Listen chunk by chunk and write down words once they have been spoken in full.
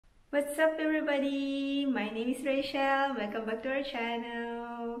What's up everybody? My name is Rachel. Welcome back to our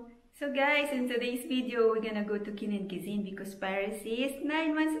channel. So guys, in today's video, we're gonna go to Kin and Cuisine because Paris is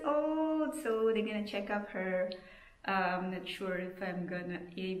 9 months old. So they're gonna check up her. I'm not sure if I'm gonna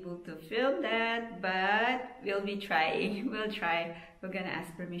able to film that, but we'll be trying. We'll try. We're gonna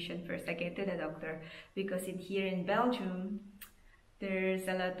ask permission first again to the doctor because here in Belgium, there's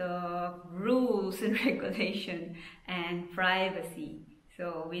a lot of rules and regulation and privacy.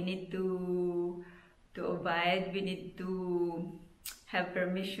 So we need to abide. We need to have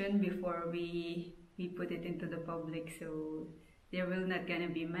permission before we put it into the public. So they will not gonna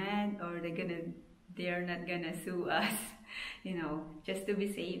be mad, or they are not gonna sue us, just to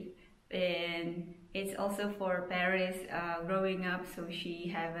be safe. And it's also for Paris growing up, so she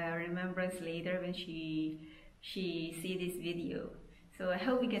have a remembrance later when she see this video. So I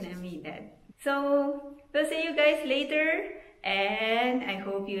hope we're gonna meet that. So we'll see you guys later, and I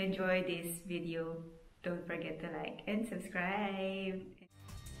hope you enjoy this video. Don't forget to like and subscribe.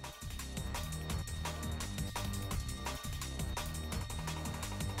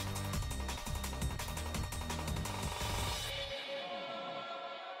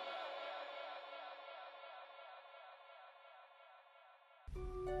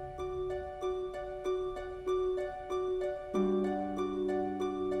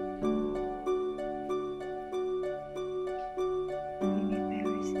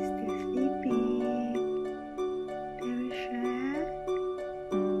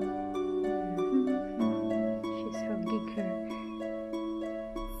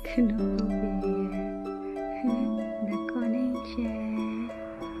 No bear, the connection.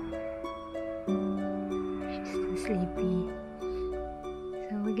 She's still sleepy,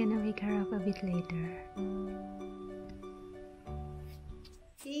 so we're gonna wake her up a bit later.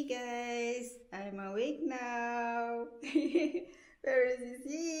 Hey guys, I'm awake now. Paris is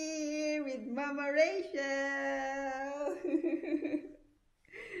here with Mama Rachel.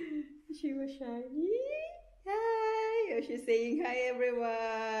 She was shy. Hi! Oh, she's saying hi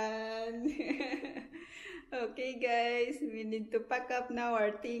everyone. Okay guys, we need to pack up now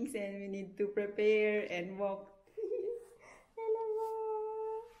our things and we need to prepare and walk.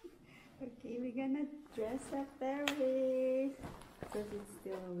 Hello! Okay, we're gonna dress up Paris because it's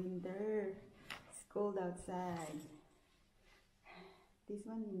still winter. It's cold outside. This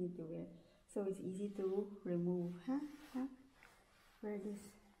one we need to wear so it's easy to remove. Wear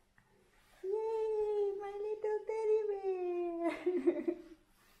this. Yay, my little teddy bear.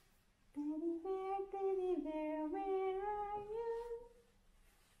 Teddy bear, where are you?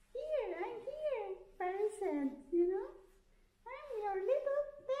 Here, I'm here. Paris said, I'm your little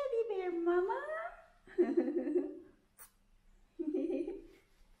teddy bear, mama.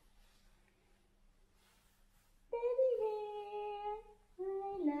 Teddy bear, I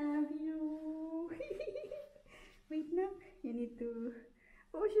love you. Wait, no, you need to.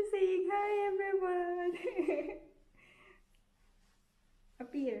 Oh, she's saying hi, everyone.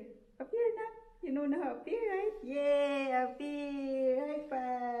 Up here now. You know now up here, right? Yay, up here. High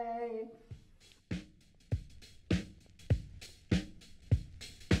five.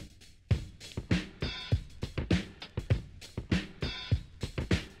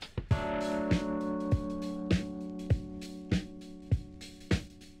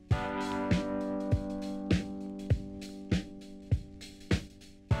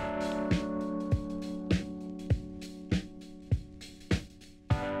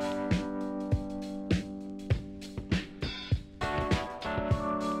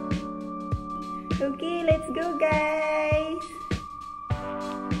 Okay, let's go guys!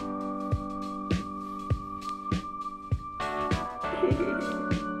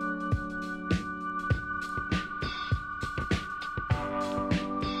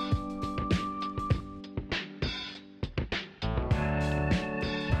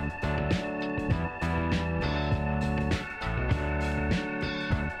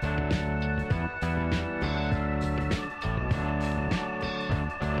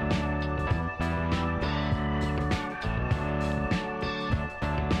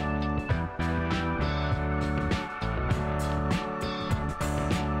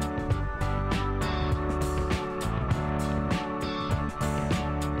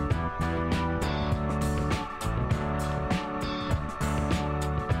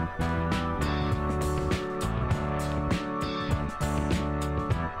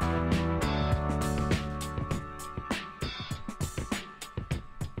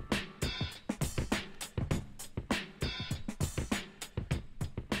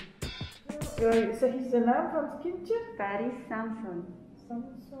 Zeg eens de naam van het kindje? Paris Samson.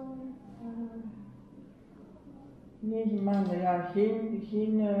 Samson. 9 maanden, ja, geen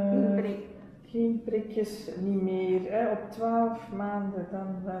weekjes niet meer. Hè. Op 12 maanden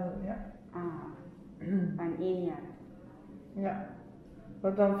dan wel, ja. Van 1 jaar. Ja.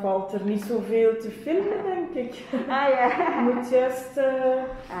 Maar dan valt er niet zoveel te filmen, denk ik. Ja. Je moet juist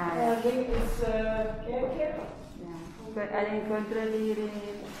Ja. eens kijken. Ja, alleen controleren.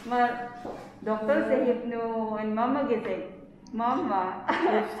 Maar dokter ze heeft nu een mama gezegd. Mama.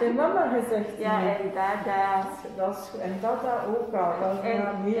 Heeft de mama gezegd? Ja, nee. en dada. Dat is, en dada ook al. Dat En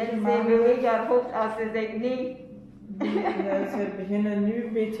ze 9 maanden. beweegt haar hoofd als ze zegt nee. Ze beginnen nu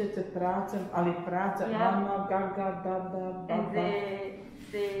een beetje te praten. Allee, praten. Ja. Mama, gaga, dada, En baba.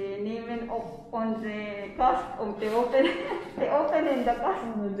 ze nemen op onze kast om te openen. Te openen de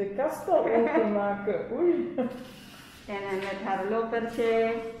kast. De kast al openmaken. Oei. En met haar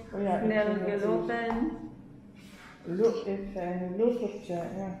lopertje Oh ja, snel ik ken het gelopen. Even een lopertje,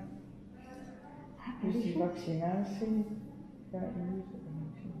 ja. Dus die vaccinatie. Ja, hier de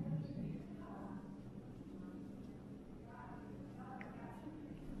vaccinatie.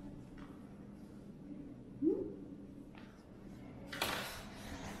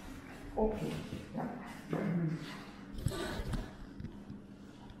 Oké, ja.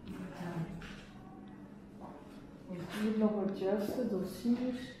 Ik moet hier nog het juiste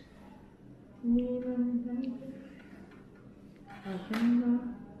dossier nemen, denk ik. Agenda.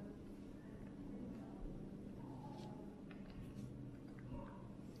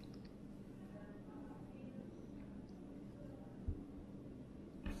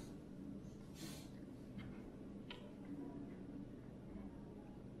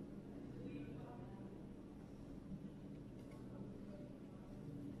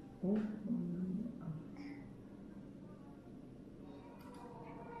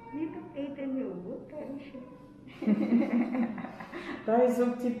 Niet op eten nu, kansje. Dat is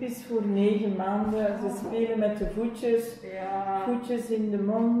ook typisch voor 9 maanden. Ze spelen met de voetjes, Ja. voetjes in de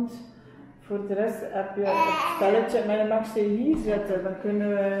mond. Voor de rest heb je het spelletje, maar dan mag ze hier zetten. Dan kunnen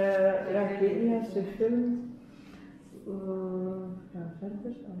we, ja, ik weet niet als je filmt. Ga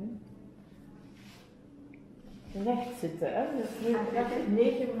verder. Recht zitten, hè? Dus recht,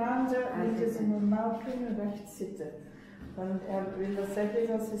 9 maanden moeten ze normaal kunnen recht zitten. Dan wil dat zeggen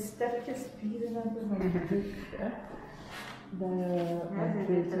dat ze sterke spieren hebben van de rug. Hè? Ik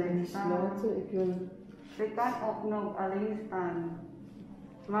wil het niet sluiten. Ik wil... Ze kan ook nog alleen staan.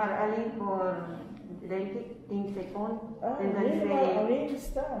 Maar alleen voor, denk ik, 10 seconden. En dan helemaal ze, alleen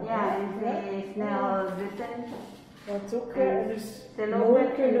staan. ja, en ze snel zitten. Wat ook, dus ze mooi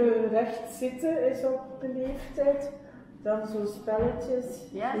lopen kunnen recht zitten is op de leeftijd. Dan zo spelletjes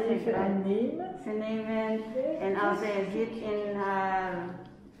Ja, geven zeker. en nemen. Ze nemen, en als ze zit in haar,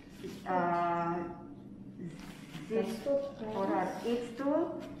 zit voor haar eetstoel,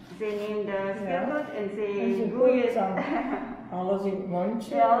 ze neemt de speelgoed en En ze ze groeit. gooit dan alles in het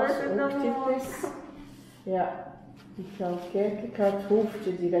mondje. Ja, dat alles is in ook de mond. typisch. Ja, ik ga kijken, ik ga het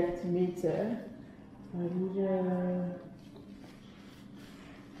hoofdje direct meten. Hè. Maar hier,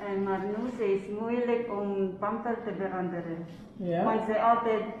 Maar nu ze is moeilijk om pamper te veranderen. ja. Want ze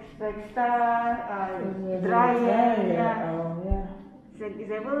altijd staan, En draaien. Ja. Ja. Ze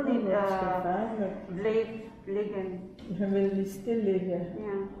wil niet Dat is gevaarlijk. blijven liggen. Je wil niet stil liggen.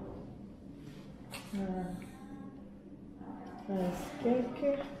 Ja. Ga eens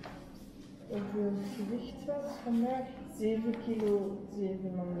kijken hoeveel het gewicht was vandaag. 7 kilo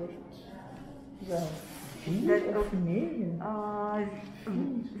 700. Zo. 4 Dat of ook. 9?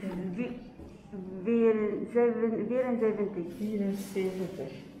 74. 74.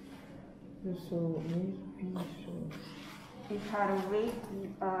 Dus zo meer 4 zo. Is haar weight,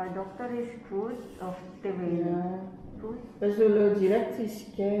 dokter is goed of te weinig? Ja. Goed? We zullen direct eens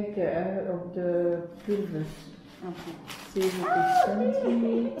kijken hè, op de curves. Oké. 70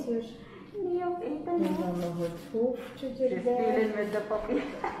 centimeter. Niet op eten. En dan nog het hoofdje Ze erbij. spelen met de papier.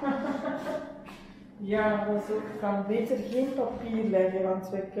 Ja, dat is ook, ik kan beter geen papier leggen, want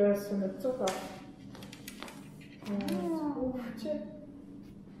wij kuisen het toch af. Het hoofdje.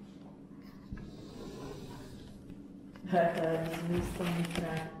 Dat is meestal niet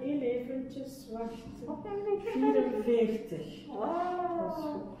graag. Heel eventjes wachten. 44. Wow. Dat is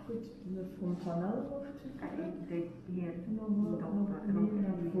ook goed. De fontanel hoofdje. Ik denk hier.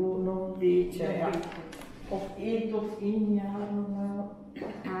 Nog een beetje, ja. Of 1 jaar normaal.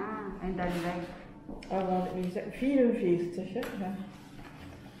 En dan weg. Ah, 44, hè? Ja.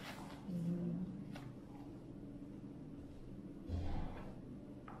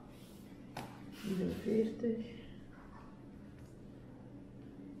 44.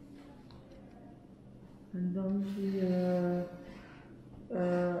 En dan zie je,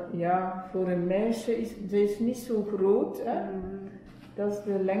 ja, voor een meisje is het niet zo groot, hè? Dat is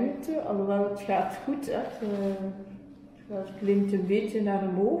de lengte, alhoewel het gaat goed. Hè. Het klimt een beetje naar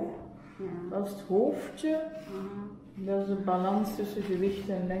omhoog. Ja. Dat is het hoofdje. Dat is de balans tussen gewicht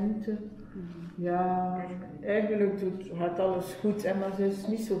en lengte. Ja, eigenlijk gaat alles goed, hè, maar ze is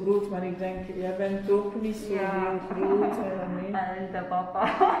niet zo groot, maar ik denk, jij bent ook niet zo heel groot. Nee. En de papa.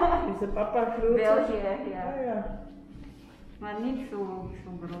 Is de papa groot? België, ja. Ah, ja. Maar niet zo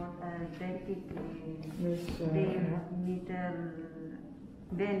groot, denk ik. Dus, 3 meter,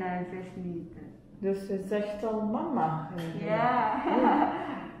 bijna 6 meter. Dus ze zegt al mama. Ja.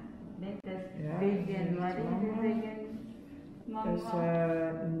 Dit is Ja, baby en zegt Marie mama. zeggen. Mama. Dus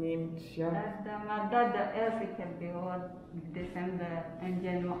neemt, ja. Maar dat de eerste ik heb gehoord, december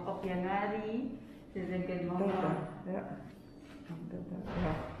en op januari, ze zeggen mama. Ja. Ja.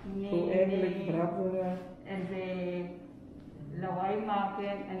 Nee, Zo eigenlijk nee. braver. En ze lawaai maken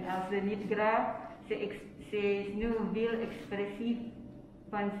en als ze niet graag, ze is nu heel expressief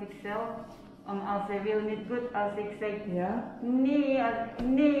van zichzelf. Als ze wil niet goed, als ik zeg Ja. nee,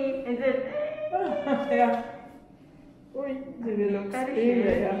 nee, en ze Ja. Oei, ze wil ook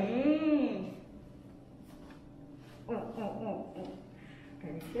spelen, ja. nee.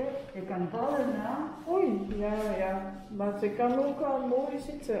 Kijk, je kan ballen, hè? Oei, ja, ja. Maar ze kan ook al mooi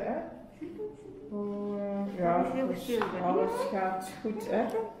zitten, hè? Oh, ja, dus alles gaat goed, hè?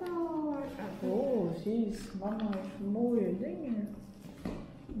 Oh, zie eens, mama heeft mooie dingen.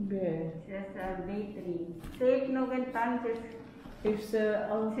 Bij. Ze is al beter. Ze heeft nog een tandjes Heeft ze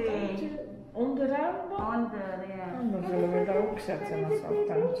al een tandje onderaan nog? onder, ja. En dan zullen we dat ook zetten als ze al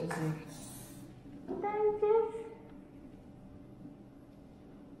tandjes heeft. Tandjes?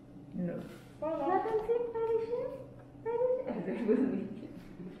 No. Voilà. Laat hem zien, waar is je? Waar is je? Dat wil niet.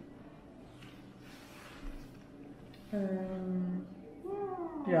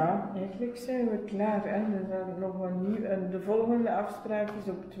 Ja, eigenlijk zijn we klaar. Hè. We zijn nog een nieuw, de volgende afspraak is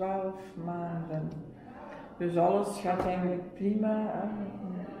op 12 maanden. Dus alles gaat eigenlijk prima. Hè.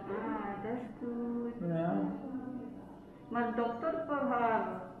 Dat is goed. Ja. Maar dokter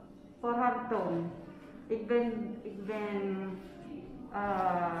voor haar tong. Ik ben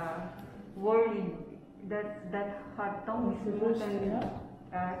worried dat haar tong is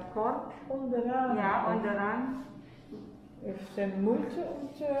kort. Onderaan. Ja, onderaan. Heeft ze moeite om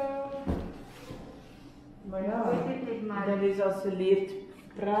te... Maar ja, Maar dat is als ze leert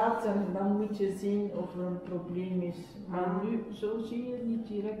praten, dan moet je zien of er een probleem is. Maar nu, zo zie je niet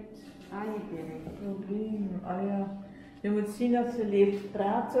direct niet direct. probleem. Ah ja. Je moet zien dat ze leert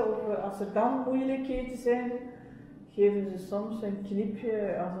praten, of als er dan moeilijkheden zijn, geven ze soms een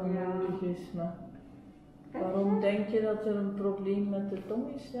knipje als het nodig is. Maar waarom denk je dat er een probleem met de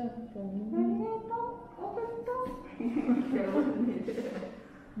tong is? Ja, Op een tong?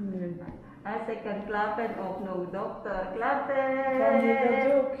 nee. Als ik kan klappen, ook nog dokter. Klappen! Kan je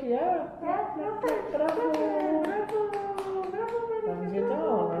dat ook? Ja. Ja, klappen. Bravo, bravo, bravo. Dank je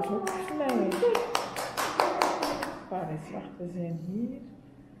wel, dat is ook snel. Waar is wacht, we zijn hier.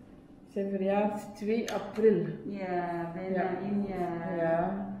 Ze verjaart 2 april. Ja, bijna 1 jaar.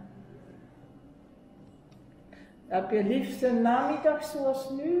 Ja. Heb je liefst een namiddag zoals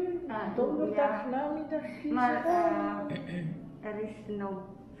nu? Donderdag, namiddag kiezen? Maar er is nog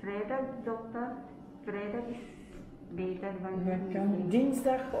vrijdag, dokter. Vrijdag is beter dan Dat kan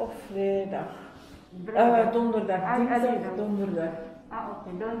dinsdag of vrijdag. Donderdag, dinsdag, donderdag.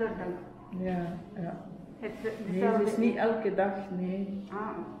 Oké, donderdag. Ja, ja. Nee, Het het is niet elke dag, nee.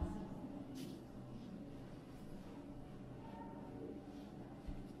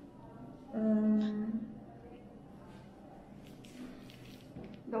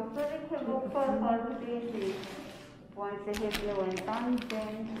 Dokter, ik heb ook voor haar bezig. Want ze heeft jou een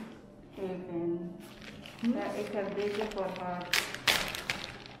tanden gegeven. Ja, ik heb deze voor haar.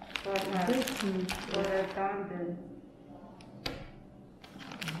 Voor haar tanden.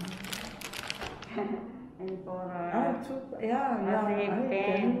 En voor haar. Ja, ik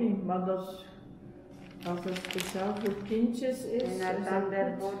ken het niet, maar dat is, als het speciaal voor kindjes is. En haar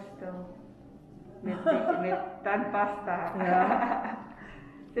tandenborstel. Met tandpasta. Ja.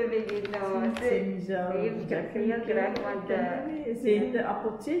 Ze begint nou, ze heeft heel graag, want ze heeft in de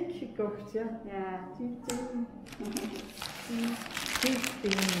apotheek gekocht, ja. Ja. Die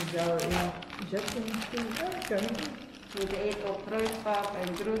zou, ja, zetten misschien, ja, kan ik. Ze eet ook fruitpap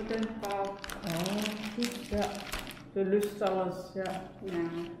en groentenpap. Goed, ja. Ze lust alles, ja. Ja.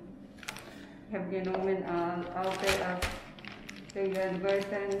 Heb genomen altijd als tegen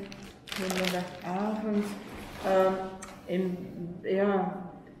buiten. Middagavond. Ja,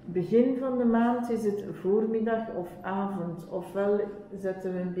 Begin van de maand is het voormiddag of avond, ofwel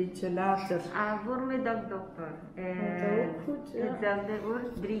zetten we een beetje later. Voormiddag, dokter. Dat ook goed, ja. Hetzelfde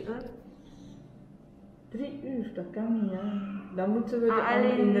uur, 3 uur. 3 uur, dat kan niet, hè. Dan moeten we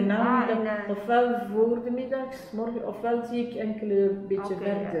alleen in de namiddag, in de... ofwel voor de middags, morgen, ofwel zie ik enkele een beetje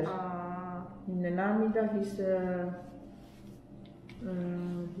verder. In de namiddag is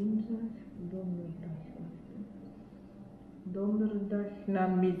dinsdag, donderdag,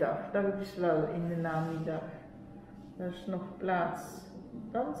 namiddag. Dat is wel in de namiddag. Er is nog plaats.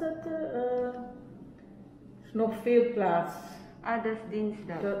 Dan zetten, is nog veel plaats. Dat is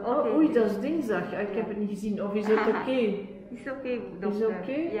dinsdag. Oei, dat is dinsdag. Ik heb het niet gezien. Of is het oké? Is oké, dokter. Is het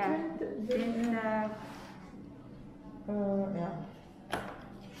oké? Ja. Dinsdag. Ja.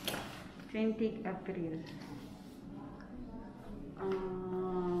 20 april.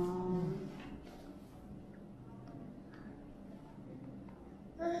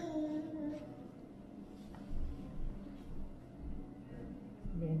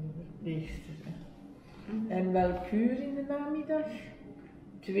 En welk uur in de namiddag?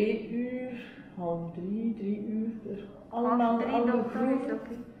 2 uur, half 3, 3 uur. Dus allemaal alle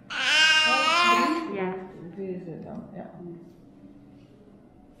groepen. Half 3? Ja. Deze dan, ja.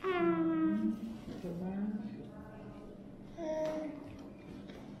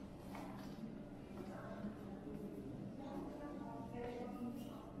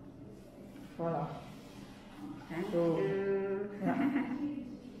 Voilà. Zo. Ja.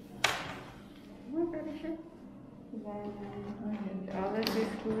 Alles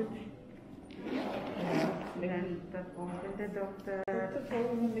is goed. Dan de volgende dokter.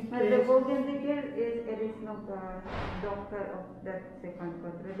 Maar de volgende keer er is nog een dokter of dat ze kan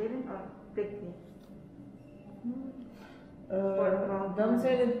controleren of prikjes? Dan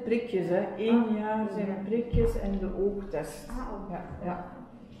zijn het prikjes, hè. 1 jaar zijn het prikjes en de oogtest. Ja.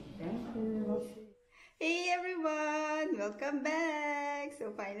 Thank you. Hey everyone, welcome back.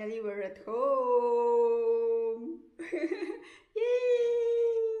 So finally we're at home.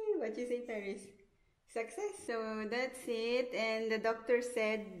 Yay! What you say, Paris? Success. So that's it. And the doctor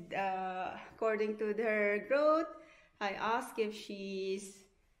said, according to her growth, I asked if she's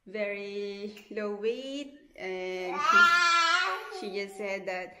very low weight, and she just said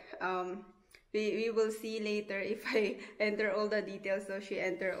that we will see later if I enter all the details. So she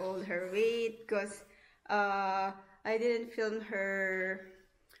entered all her weight because I didn't film her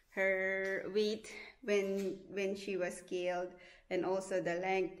weight when she was scaled, and also the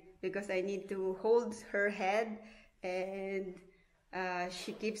length, because I need to hold her head, and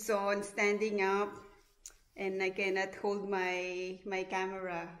she keeps on standing up and I cannot hold my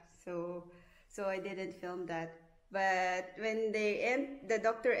camera, so I didn't film that. But when the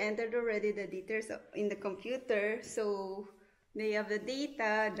doctor entered already the details in the computer, so they have the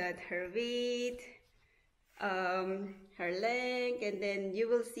data that her weight, her length, and then you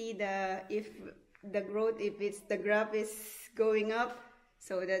will see if the graph is going up,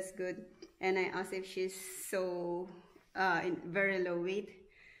 so that's good. And I asked if she's so in very low weight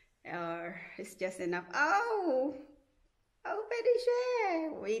or it's just enough. Oh, pwede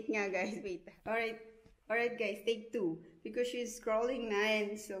siya. Wait nga guys, wait. Alright guys, take 2 because she's scrolling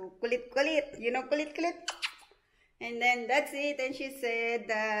 9, so kulit, kulit. And then that's it. And she said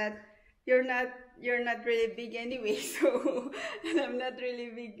that you're not really big anyway, so and I'm not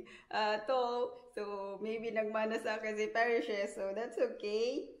really big tall, so maybe nagmana sa akin si Parishes, so that's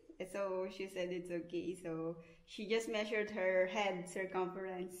okay. So she said it's okay, so she just measured her head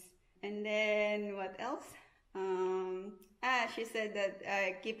circumference. And then what else? She said that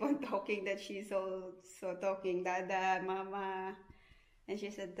I keep on talking, that she's also talking dada, mama, and she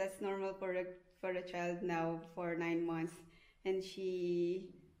said that's normal for a child now for 9 months. And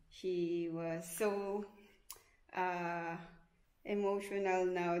she was so emotional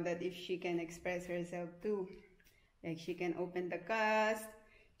now that if she can express herself too, like she can open the cast,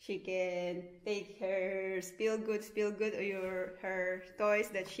 she can take her spill good or her toys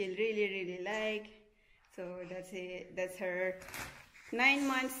that she really like. So that's it. That's her 9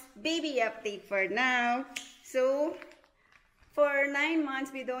 months baby update for now. So for 9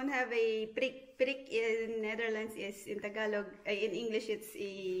 months we don't have a prick. Prick in Netherlands is in Tagalog. In English it's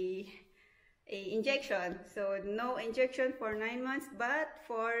a injection. So no injection for 9 months, but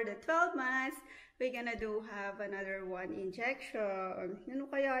for the 12 months we're gonna have another 1 injection. Ano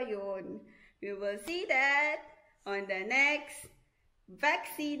kaya yun? We will see that on the next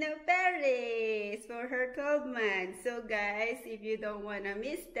vaccine of Paris for her 12 months. So guys, if you don't wanna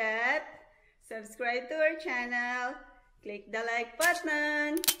miss that, subscribe to our channel, click the like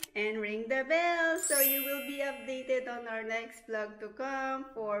button and ring the bell so you will be updated on our next vlog to come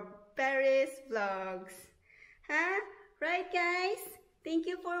for Paris vlogs. Huh? Right guys? Thank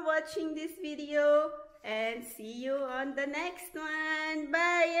you for watching this video and see you on the next one.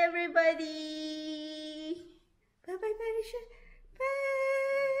 Bye everybody!